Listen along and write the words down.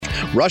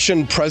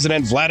Russian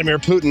President Vladimir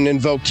Putin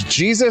invoked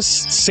Jesus,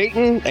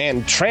 Satan,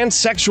 and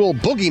transsexual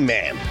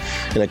boogeyman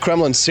in a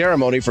Kremlin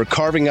ceremony for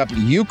carving up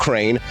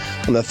Ukraine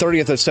on the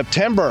 30th of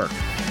September.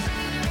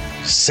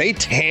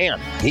 Satan,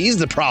 he's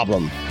the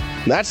problem.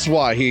 That's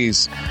why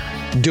he's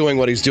doing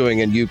what he's doing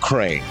in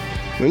Ukraine.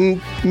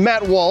 And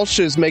Matt Walsh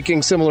is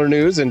making similar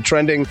news and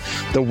trending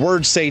the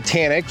word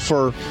satanic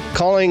for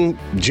calling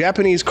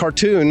Japanese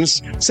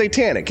cartoons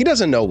satanic. He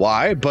doesn't know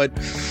why, but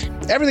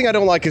everything I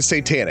don't like is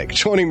satanic.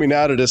 Joining me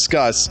now to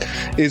discuss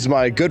is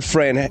my good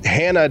friend,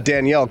 Hannah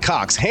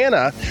Cox.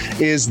 Hannah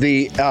is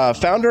the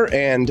founder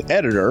and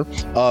editor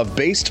of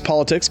Based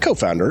Politics,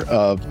 co-founder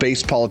of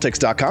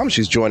BasedPolitics.com.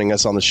 She's joining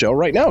us on the show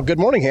right now. Good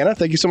morning, Hannah.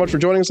 Thank you so much for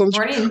joining us on the show.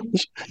 Morning.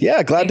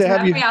 Yeah, glad to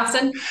have you. Thanks for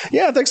having me, Austin.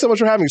 Yeah, thanks so much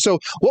for having me. So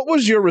what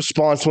was your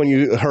response when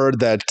you heard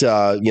that,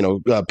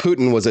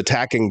 Putin was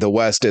attacking the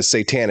West as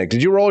satanic?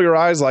 Did you roll your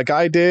eyes like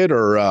I did,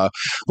 or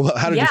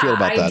how did you feel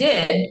about that?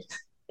 Yeah, I did.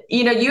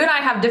 You know, you and I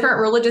have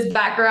different religious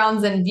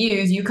backgrounds and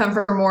views. You come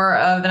from more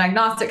of an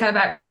agnostic kind of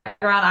background.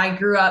 I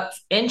grew up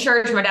in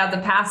church. My dad's a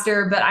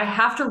pastor, but I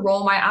have to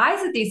roll my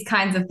eyes at these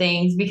kinds of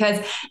things because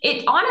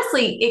it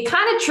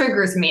kind of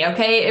triggers me.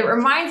 Okay. It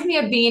reminds me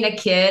of being a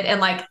kid and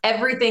like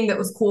everything that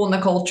was cool in the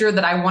culture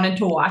that I wanted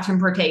to watch and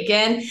partake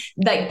in.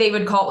 Like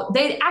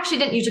they actually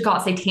didn't usually call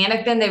it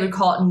satanic then, they would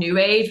call it new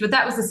age, but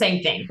that was the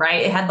same thing,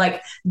 right? It had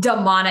like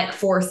demonic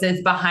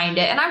forces behind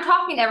it. And I'm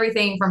talking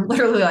everything from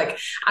literally like,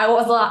 I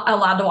was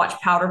allowed to watch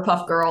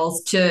Powderpuff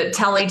Girls to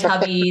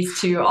Teletubbies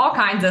to all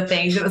kinds of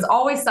things. It was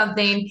always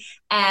something.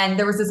 And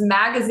there was this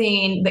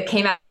magazine that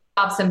came out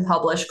and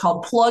published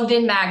called Plugged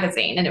In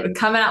Magazine, and it would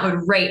come out and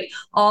would rate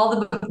all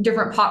the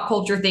different pop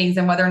culture things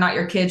and whether or not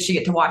your kids should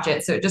get to watch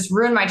it. So it just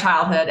ruined my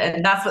childhood,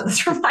 and that's what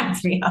this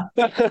reminds me of.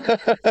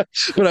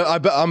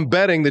 But I'm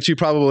betting that you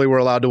probably were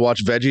allowed to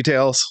watch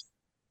VeggieTales.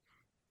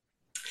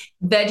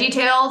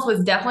 VeggieTales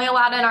was definitely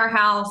allowed in our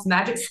house.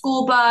 Magic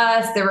School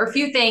Bus. There were a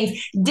few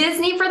things.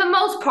 Disney for the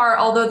most part,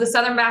 although the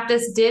Southern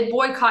Baptists did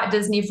boycott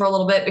Disney for a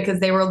little bit because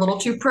they were a little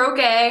too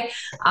pro-gay.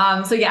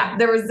 So yeah,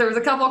 there was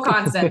a couple of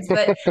constants,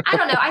 but I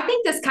don't know. I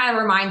think this kind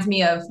of reminds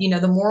me of,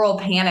 the moral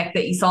panic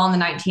that you saw in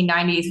the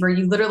 1990s, where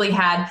you literally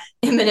had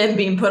Eminem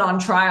being put on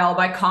trial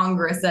by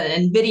Congress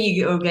and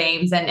video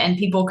games and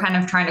people kind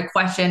of trying to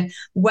question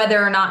whether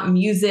or not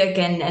music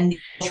and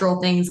cultural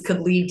things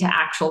could lead to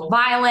actual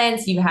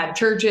violence. You had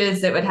churches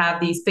that would have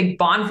these big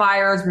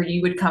bonfires where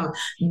you would come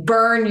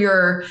burn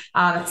your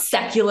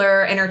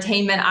secular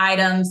entertainment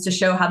items to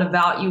show how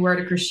devout you were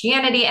to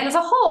Christianity. And as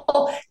a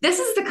whole, this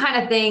is the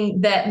kind of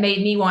thing that made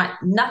me want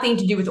nothing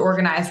to do with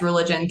organized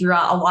religion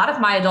throughout a lot of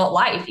my adult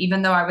life,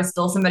 even though I was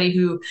still somebody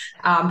who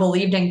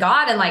believed in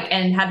God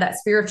and had that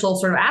spiritual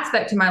sort of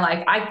aspect to my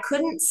life. I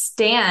couldn't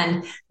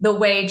stand the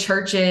way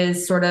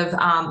churches sort of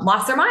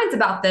lost their minds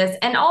about this.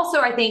 And also,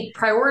 I think,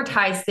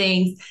 prioritize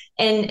things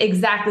in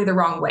exactly the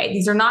wrong way.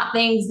 These are not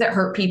things that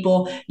hurt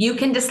people. You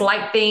can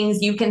dislike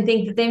things. You can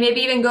think that they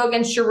maybe even go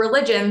against your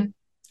religion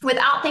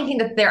without thinking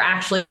that they're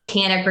actually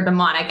satanic or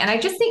demonic. And I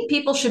just think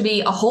people should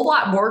be a whole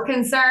lot more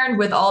concerned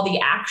with all the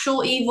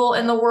actual evil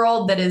in the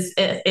world that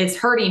is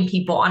hurting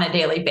people on a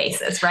daily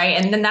basis, right?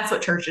 And then that's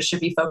what churches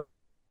should be focused on.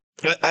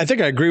 I think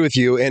I agree with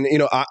you. And,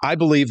 I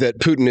believe that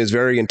Putin is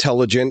very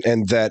intelligent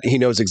and that he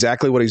knows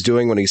exactly what he's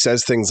doing when he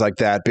says things like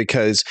that,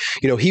 because,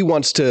 he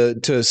wants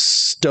to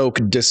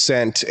stoke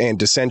dissent and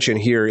dissension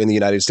here in the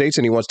United States,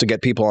 and he wants to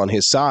get people on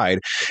his side.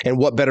 And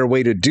what better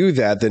way to do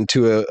that than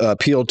to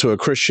appeal to a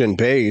Christian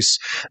base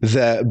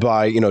that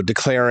by,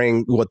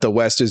 declaring what the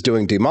West is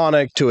doing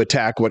demonic, to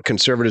attack what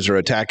conservatives are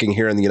attacking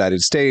here in the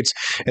United States.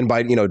 And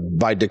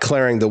by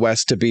declaring the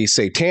West to be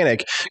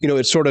satanic,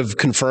 it sort of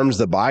confirms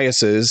the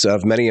biases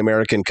of many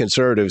American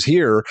conservatives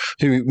here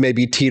who may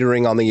be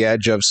teetering on the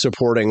edge of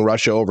supporting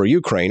Russia over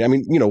Ukraine. I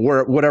mean,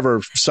 whatever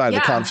side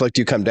of the conflict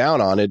you come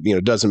down on, it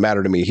doesn't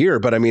matter to me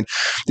here. But I mean,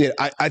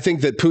 I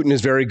think that Putin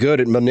is very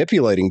good at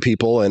manipulating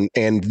people,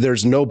 and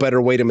there's no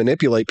better way to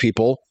manipulate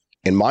people,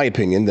 in my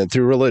opinion, than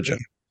through religion.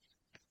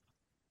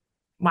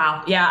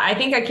 Wow. Yeah, I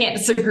think I can't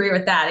disagree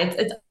with that.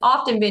 It's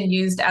often been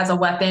used as a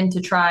weapon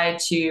to try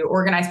to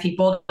organize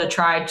people, to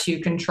try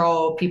to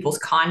control people's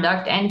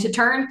conduct, and to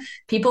turn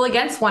people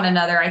against one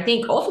another. I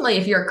think ultimately,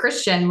 if you're a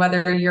Christian,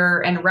 whether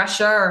you're in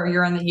Russia or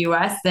you're in the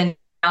US, then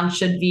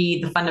should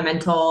be the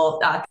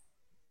fundamental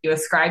you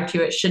ascribe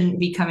to. It shouldn't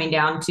be coming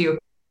down to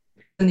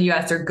in the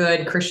US are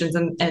good, Christians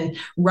and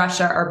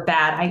Russia are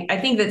bad. I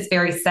think that's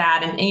very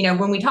sad. And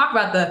when we talk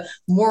about the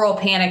moral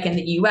panic in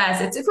the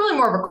US, it's really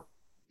more of a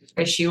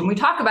issue. When we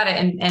talk about it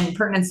in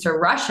pertinence to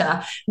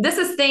Russia, this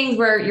is things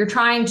where you're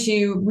trying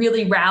to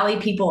really rally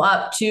people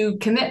up to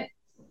commit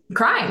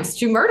crimes,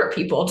 to murder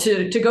people,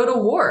 to go to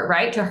war,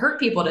 right? To hurt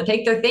people, to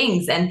take their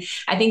things. And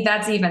I think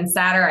that's even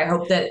sadder. I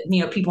hope that,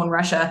 people in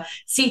Russia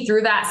see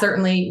through that.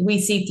 Certainly we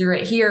see through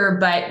it here,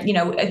 but,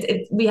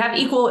 we have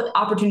equal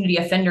opportunity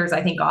offenders,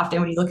 I think,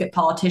 often when you look at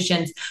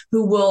politicians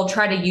who will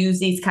try to use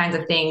these kinds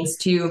of things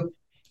to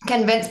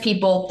convince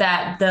people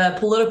that the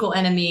political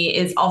enemy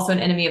is also an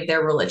enemy of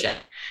their religion.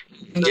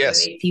 Yes.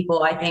 motivate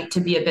people, I think,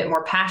 to be a bit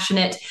more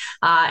passionate,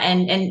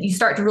 and you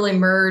start to really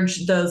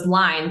merge those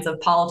lines of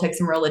politics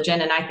and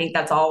religion. And I think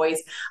that's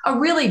always a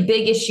really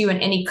big issue in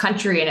any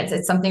country, and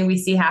it's something we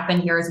see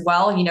happen here as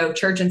well.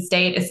 Church and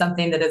state is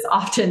something that is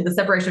often, the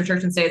separation of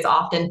church and state is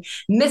often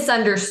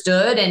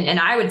misunderstood, and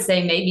I would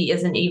say maybe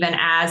isn't even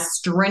as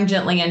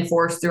stringently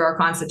enforced through our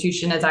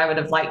Constitution as I would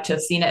have liked to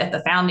have seen it at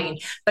the founding.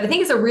 But I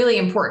think it's a really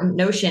important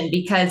notion,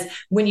 because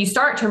when you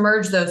start to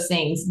merge those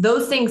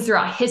things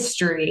throughout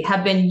history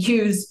have been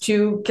used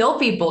to kill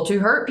people, to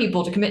hurt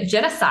people, to commit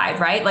genocide,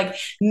 right? Like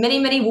many,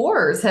 many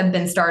wars have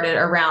been started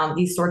around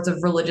these sorts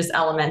of religious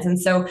elements. And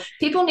so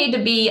people need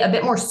to be a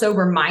bit more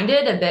sober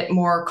minded, a bit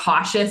more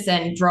cautious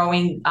and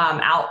throwing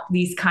out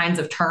these kinds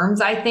of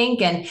terms, I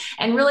think, and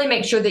really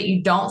make sure that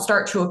you don't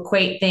start to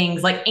equate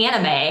things like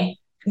anime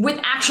with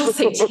actual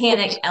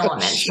satanic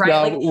elements, right?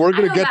 Now, Like, we're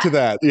going to get to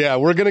that. Yeah,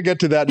 we're going to get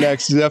to that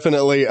next,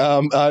 definitely.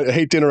 I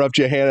hate to interrupt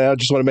you, Hannah. I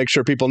just want to make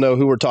sure people know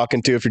who we're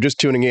talking to. If you're just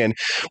tuning in,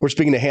 we're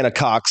speaking to Hannah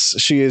Cox.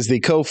 She is the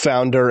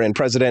co-founder and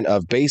president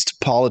of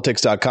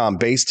basedpolitics.com,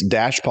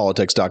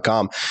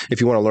 based-politics.com,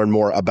 if you want to learn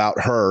more about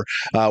her.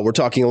 We're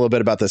talking a little bit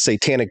about the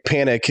satanic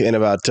panic and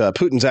about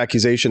Putin's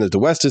accusation that the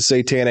West is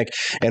satanic,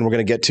 and we're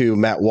going to get to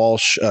Matt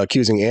Walsh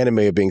accusing anime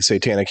of being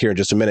satanic here in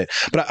just a minute.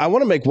 But I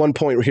want to make one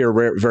point here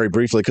very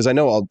briefly, because I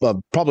know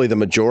probably the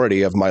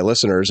majority of my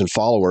listeners and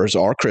followers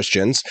are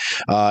Christians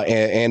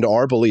and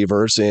are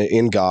believers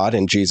in God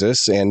and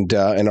Jesus and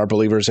are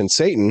believers in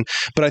Satan.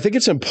 But I think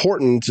it's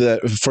important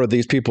that for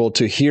these people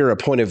to hear a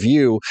point of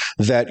view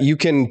that you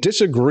can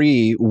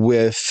disagree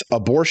with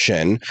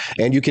abortion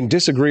and you can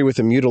disagree with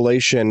the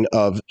mutilation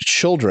of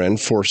children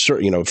for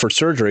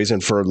surgeries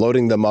and for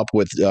loading them up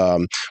with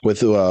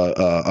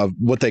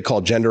what they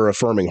call gender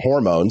affirming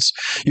hormones.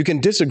 You can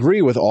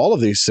disagree with all of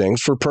these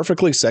things for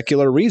perfectly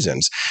secular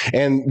reasons.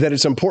 And that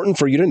it's important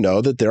for you to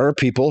know that there are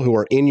people who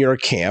are in your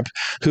camp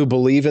who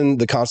believe in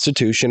the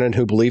Constitution and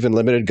who believe in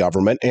limited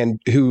government and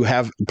who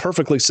have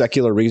perfectly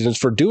secular reasons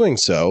for doing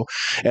so.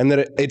 And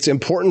that it's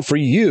important for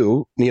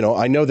you,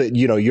 I know that,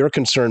 you're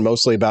concerned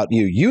mostly about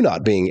you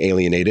not being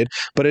alienated,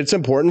 but it's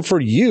important for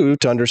you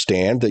to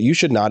understand that you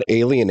should not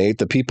alienate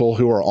the people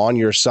who are on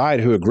your side,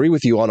 who agree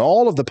with you on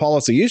all of the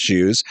policy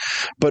issues,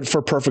 but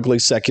for perfectly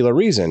secular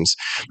reasons.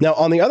 Now,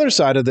 on the other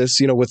side of this,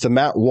 with the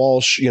Matt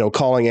Walsh,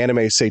 calling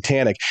anime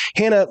satanic,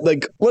 Hannah,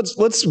 like let's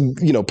put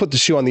the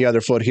shoe on the other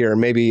foot here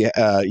and maybe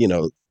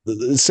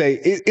say,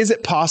 is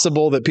it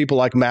possible that people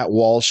like Matt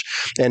Walsh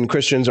and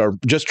Christians are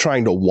just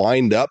trying to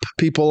wind up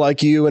people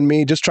like you and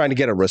me, just trying to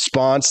get a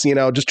response,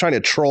 just trying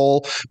to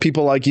troll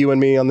people like you and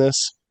me on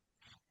this?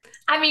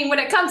 I mean, when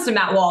it comes to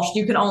Matt Walsh,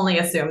 you can only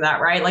assume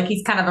that, right? Like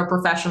he's kind of a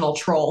professional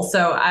troll.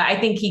 So I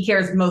think he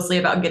cares mostly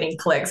about getting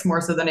clicks more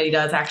so than he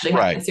does actually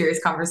having a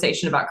serious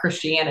conversation about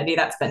Christianity.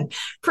 That's been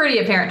pretty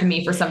apparent to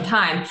me for some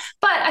time.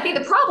 But I think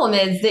the problem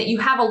is that you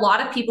have a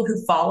lot of people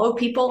who follow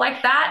people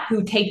like that,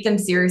 who take them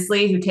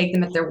seriously, who take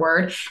them at their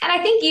word. And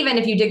I think even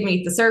if you dig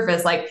beneath the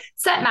surface, like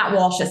set Matt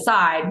Walsh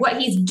aside,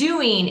 what he's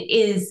doing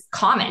is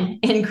common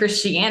in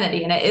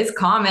Christianity, and it is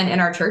common in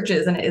our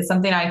churches. And it is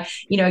something I,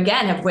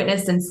 again, have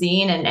witnessed and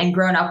seen and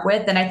grown up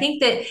with. And I think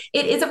that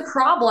it is a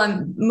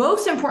problem,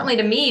 most importantly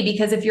to me,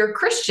 because if you're a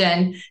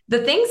Christian, the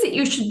things that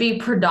you should be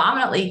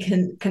predominantly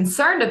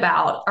concerned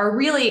about are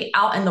really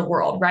out in the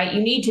world, right? You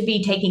need to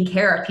be taking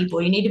care of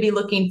people. You need to be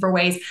looking for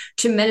ways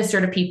to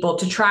minister to people,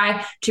 to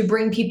try to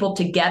bring people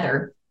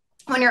together.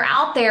 When you're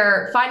out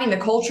there fighting the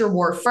culture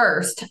war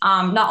first,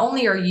 not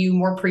only are you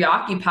more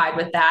preoccupied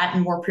with that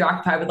and more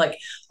preoccupied with like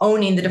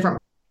owning the different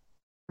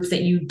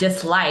that you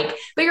dislike,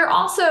 but you're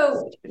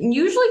also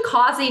usually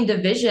causing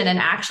division and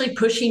actually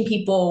pushing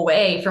people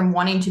away from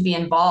wanting to be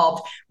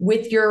involved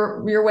with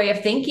your way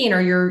of thinking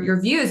or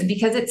your views,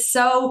 because it's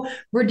so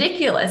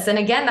ridiculous. And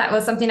again, that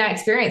was something I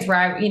experienced where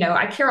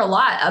I care a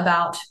lot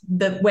about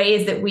the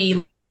ways that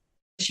we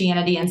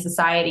Christianity and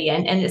society,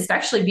 and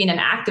especially being an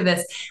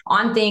activist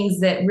on things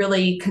that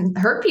really can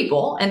hurt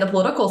people in the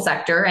political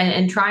sector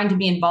and trying to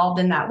be involved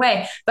in that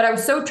way. But I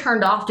was so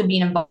turned off to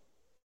being involved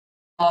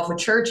with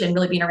church and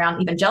really being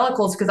around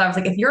evangelicals, because I was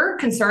like, if you're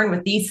concerned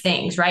with these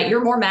things, right,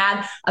 you're more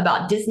mad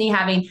about Disney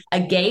having a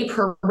gay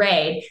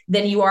parade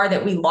than you are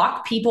that we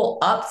lock people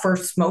up for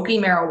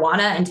smoking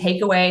marijuana and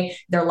take away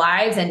their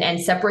lives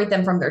and separate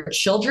them from their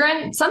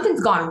children.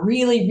 Something's gone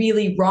really,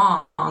 really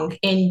wrong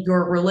in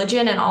your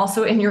religion and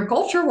also in your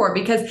culture war,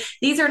 because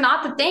these are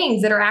not the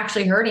things that are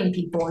actually hurting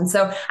people. And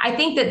so I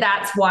think that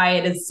that's why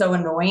it is so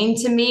annoying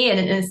to me. And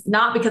it's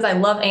not because I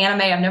love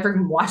anime. I've never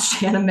even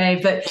watched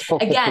anime, but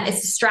again,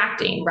 it's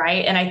distracting,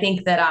 right? And I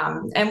think that,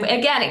 and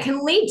again, it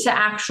can lead to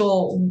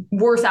actual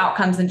worse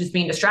outcomes than just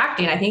being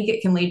distracting. I think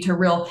it can lead to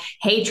real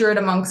hatred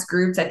amongst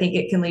groups. I think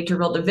it can lead to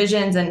real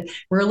divisions, and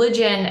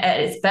religion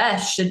at its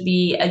best should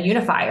be a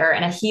unifier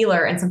and a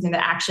healer and something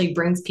that actually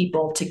brings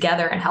people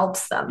together and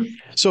helps them.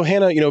 So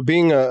Hannah,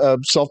 being a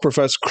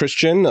self-professed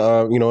Christian,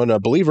 and a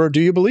believer,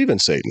 do you believe in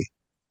Satan?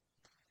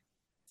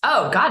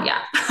 Oh God,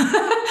 yeah.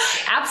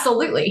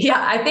 Absolutely.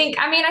 Yeah. I think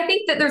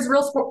that there's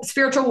real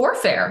spiritual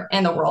warfare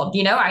in the world.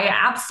 I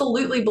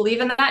absolutely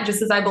believe in that,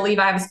 just as I believe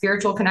I have a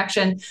spiritual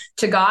connection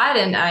to God,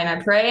 and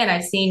I pray, and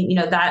I've seen,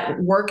 that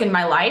work in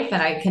my life.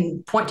 And I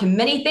can point to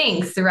many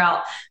things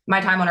throughout my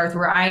time on earth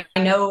where I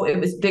know it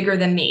was bigger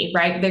than me,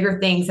 right? Bigger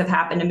things have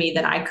happened to me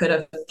than I could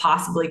have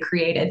possibly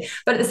created.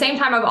 But at the same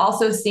time, I've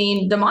also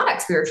seen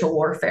demonic spiritual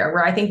warfare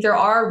where I think there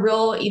are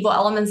real evil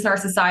elements in our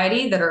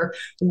society that are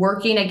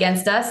working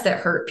against us, that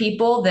hurt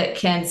people, that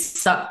can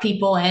suck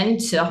people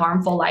into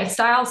harmful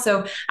lifestyles.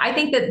 So I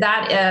think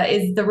that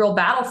is the real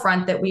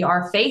battlefront that we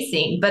are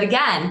facing. But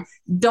again,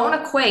 don't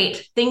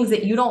equate things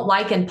that you don't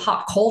like in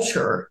pop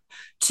culture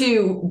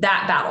to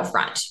that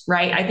battlefront,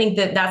 right? I think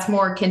that that's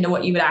more akin to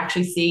what you would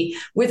actually see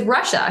with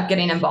Russia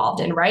getting involved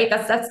in, right?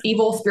 That's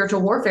evil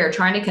spiritual warfare,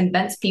 trying to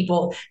convince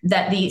people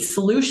that the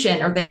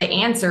solution or the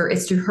answer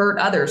is to hurt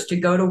others, to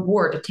go to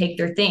war, to take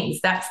their things.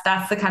 That's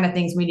the kind of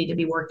things we need to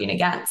be working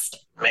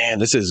against. Man,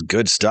 this is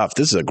good stuff.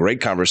 This is a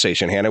great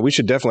conversation, Hannah. We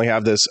should definitely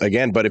have this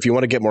again. But if you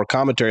want to get more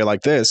commentary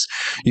like this,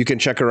 you can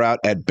check her out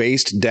at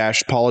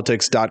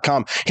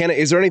based-politics.com. Hannah,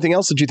 is there anything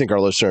else that you think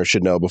our listeners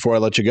should know before I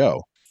let you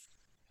go?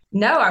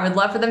 No, I would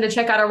love for them to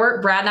check out our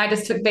work. Brad and I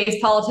just took Base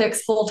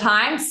Politics full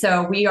time.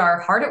 So we are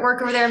hard at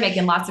work over there,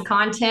 making lots of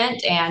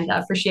content, and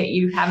appreciate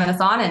you having us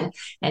on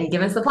and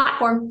giving us the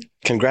platform.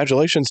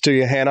 Congratulations to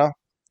you, Hannah.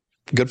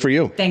 Good for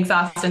you. Thanks,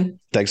 Austin.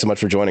 Thanks so much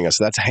for joining us.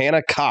 That's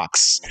Hannah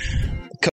Cox.